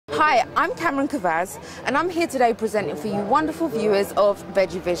Hi, I'm Kamuran and I'm here today presenting for you wonderful viewers of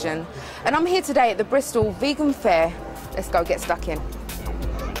Veggie Vision. And I'm here today at the Bristol Vegan Fayre. Let's go get stuck in.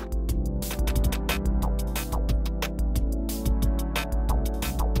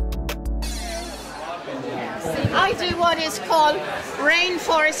 I do what is called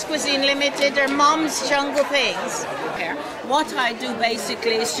Rainforest Cuisine Limited, or Mom's Jungle Things. What I do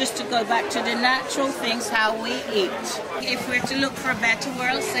basically is just to go back to the natural things, how we eat. If we're to look for a better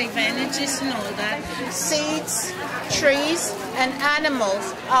world, save energies and all that, seeds, trees and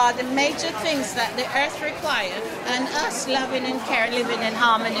animals are the major things that the earth requires, and us loving and care, living in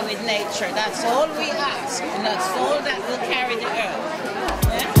harmony with nature. That's all we ask, and that's all that will carry the earth.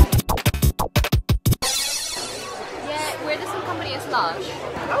 Yeah? We're the same company as Lush.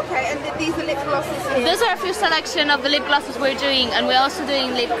 Okay, and these are lip glosses here? Those are a few selection of the lip glosses we're doing, and we're also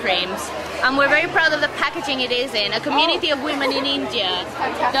doing lip creams. And we're very proud of the packaging it is in. A community of women in India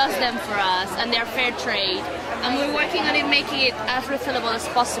does them for us, and they're fair trade. And we're working on it, making it as refillable as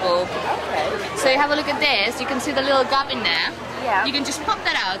possible. Okay. So you have a look at this, you can see the little gap in there. Yeah. You can just pop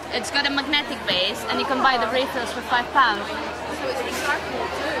that out. It's got a magnetic base, and you can buy the refills for £5. So it's recyclable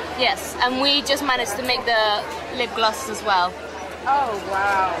too? Yes, and we just managed to make the lip glosses as well. Oh,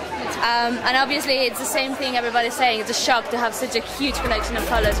 wow. And obviously it's the same thing everybody's saying, it's a shock to have such a huge collection of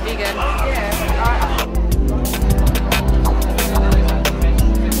colours vegan. Yeah.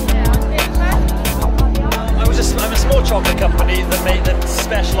 I'm a small chocolate company that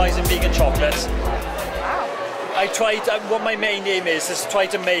specialises in vegan chocolates. I tried, what my main aim is to try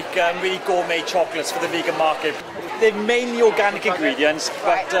to make really gourmet chocolates for the vegan market. They're mainly organic ingredients,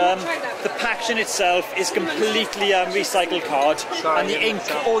 but the packaging itself is completely recycled card, and the ink,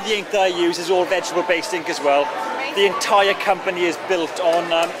 all the ink that I use is all vegetable-based ink as well. The entire company is built on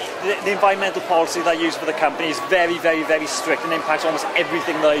the environmental policy that I use for the company is very, very, very strict and impacts almost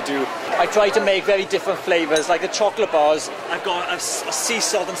everything that I do. I try to make very different flavours, like the chocolate bars. I've got a sea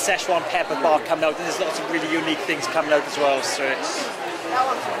salt and Szechuan pepper bar coming out, and there's lots of really unique things coming out as well. So it's... That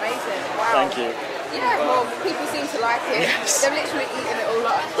one's amazing. Wow. Thank you. Yeah, well, people seem to like it. Yes. They've literally eaten it all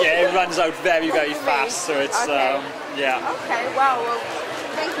up. Yeah, it runs out very, very fast, so it's, okay. yeah. Okay, wow, well,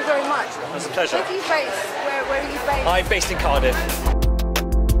 thank you very much. It's a pleasure. Where are you based? Where are you based? I'm based in Cardiff.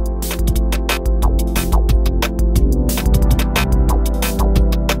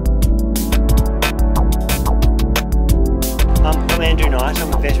 I'm Andrew Knight.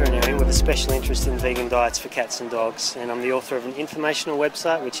 I'm a veterinarian with a special interest in vegan diets for cats and dogs, and I'm the author of an informational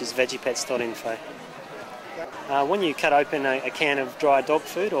website which is veggiepets.info. When you cut open a can of dry dog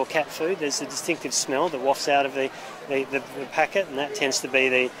food or cat food, there's a distinctive smell that wafts out of the packet, and that tends to be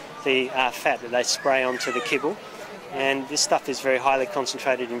the fat that they spray onto the kibble. And this stuff is very highly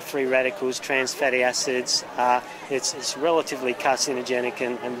concentrated in free radicals, trans fatty acids. It's relatively carcinogenic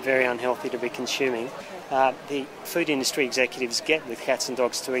and very unhealthy to be consuming. The food industry executives get the cats and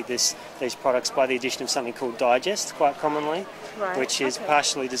dogs to eat these products by the addition of something called digest, quite commonly, which is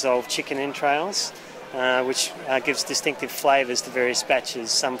partially dissolved chicken entrails, which gives distinctive flavours to various batches.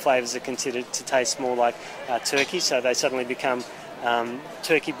 Some flavours are considered to taste more like turkey, so they suddenly become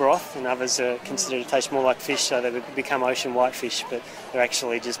turkey broth, and others are considered to taste more like fish, so they become ocean whitefish, but they're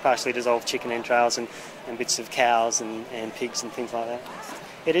actually just partially dissolved chicken entrails and bits of cows and pigs and things like that.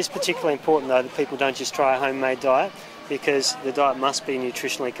 It is particularly important though that people don't just try a homemade diet, because the diet must be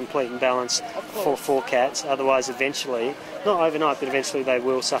nutritionally complete and balanced for cats, otherwise eventually, not overnight, but eventually they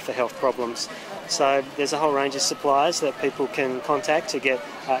will suffer health problems. So there's a whole range of suppliers that people can contact to get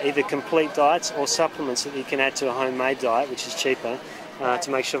either complete diets or supplements that you can add to a homemade diet, which is cheaper,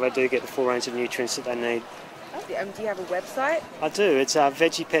 to make sure they do get the full range of nutrients that they need. Do you have a website? I do. It's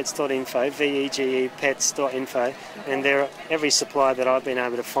veggiepets.info, vegepets.info, and every supplier that I've been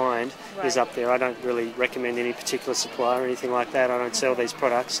able to find is up there. I don't really recommend any particular supplier or anything like that. I don't sell these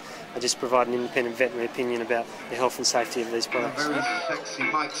products. I just provide an independent veterinary opinion about the health and safety of these products. Very sexy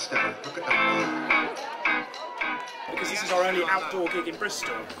mic stand. Look at that. Because this is our only outdoor gig in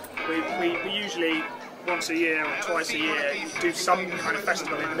Bristol, we usually once a year or twice a year do some kind of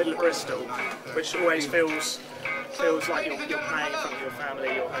festival in the middle of Bristol, which always feels like you're playing in front of your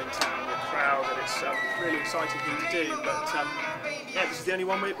family, your hometown, your crowd, and it's a really exciting thing to do. But yeah, this is the only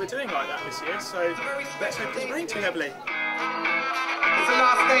one we're doing like that this year, so let's hope it doesn't rain too heavily. It's the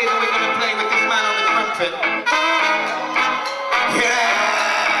last day that we're going to play with this man on the trumpet. Yeah!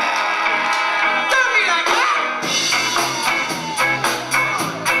 Don't be like that!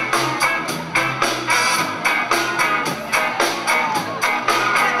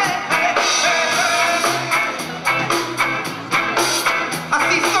 I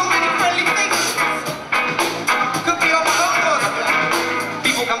see so many friendly faces. Could be on my own doorstep.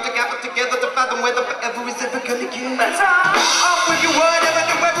 People come together. gonna get better. Up with your word, ever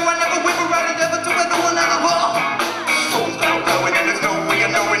to ever, I never whip around and ever to weather one and a wall. Souls down going and there's no way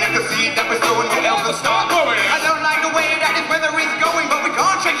of knowing if the seed that we're sowing will ever start growing. I don't like the way that this weather is going, but we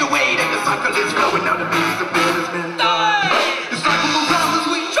can't change the way that the cycle is flowing.